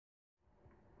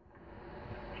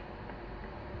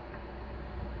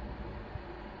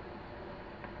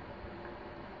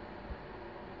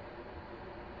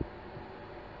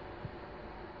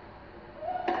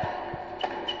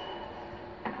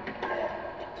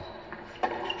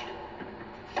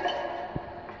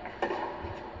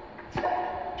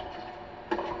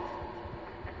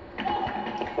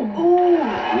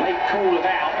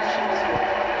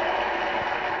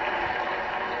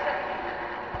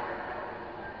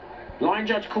Line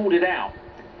judge called it out.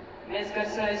 And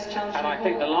I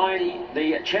think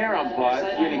the chair umpire,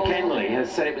 Yuli Kenley,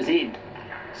 has said it was in.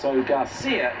 So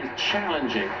Garcia is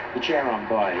challenging the chair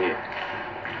umpire here.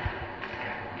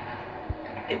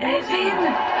 It's in!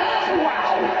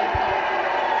 Wow!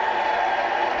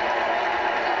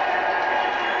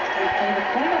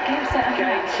 Game, set, and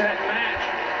Game, set, match.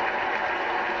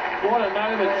 What a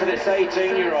moment for this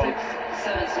 18-year-old.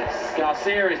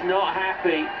 Garcia is not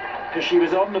happy because she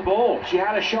was on the ball. She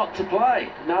had a shot to play.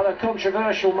 Another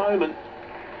controversial moment.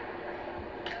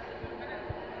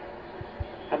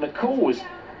 And the call was,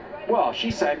 well,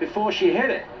 she's saying before she hit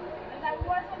it.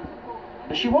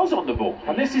 And she was on the ball.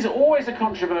 And this is always a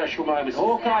controversial moment.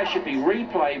 Hawkeye should be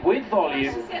replayed with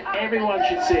volume. Everyone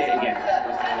should see it again.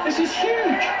 This is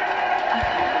huge. I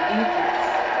can't believe this.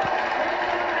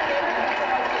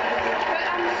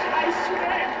 I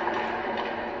swear.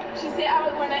 She said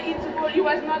out when I hit the ball, it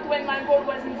was not when my ball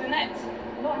was in the net.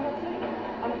 No, I'm not saying that.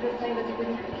 I'm just saying that you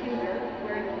didn't hear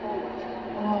where your ball was.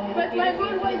 Oh. But my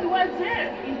ball was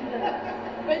there.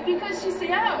 But because she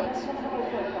said out.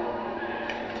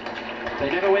 They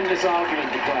never win this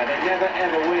argument, the player. They never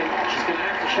ever win. She's going to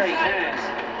have to shake hands.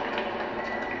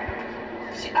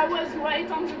 I was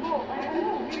right on the ball.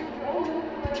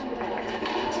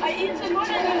 I hit the ball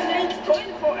and you say it's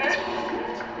going for her.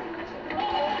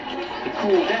 The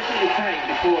call definitely came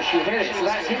before she hit it, so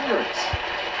that's hindrance.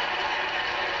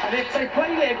 And if they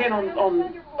played it again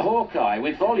on Hawkeye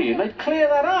with volume, they'd clear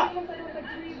that up.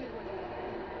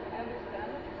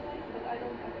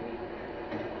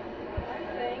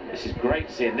 This is great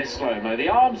to see in this slow-mo. The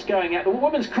arm's going out. The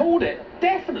woman's called it.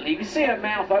 Definitely, you can see her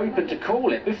mouth open to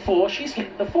call it before she's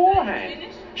hit the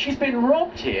forehand. She's been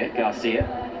robbed here, Garcia.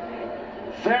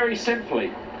 Very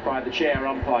simply by the chair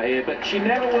umpire here, but she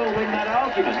never will win that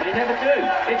argument. They never do.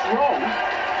 It's wrong,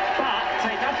 but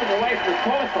take nothing away from the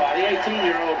qualifier, the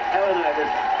 18-year-old Elena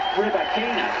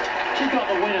Rybakina. She's got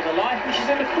the win of her life, and she's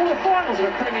in the quarterfinals of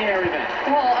a Premier event.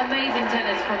 Well, amazing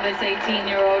tennis from this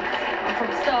 18-year-old.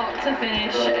 From start to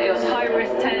finish, it was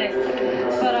high-risk tennis.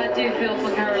 But I do feel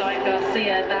for Caroline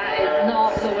Garcia, that is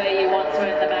not the way you want to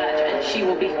end the match. And she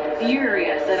will be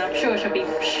furious, and I'm sure she'll be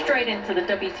straight into the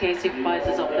WTA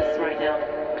supervisor's office right now.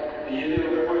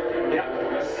 Yep,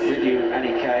 with you,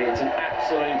 Annie Kay. It's an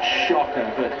absolute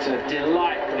shocker, but a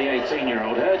delight for the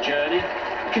 18-year-old. Her journey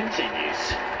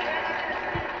continues.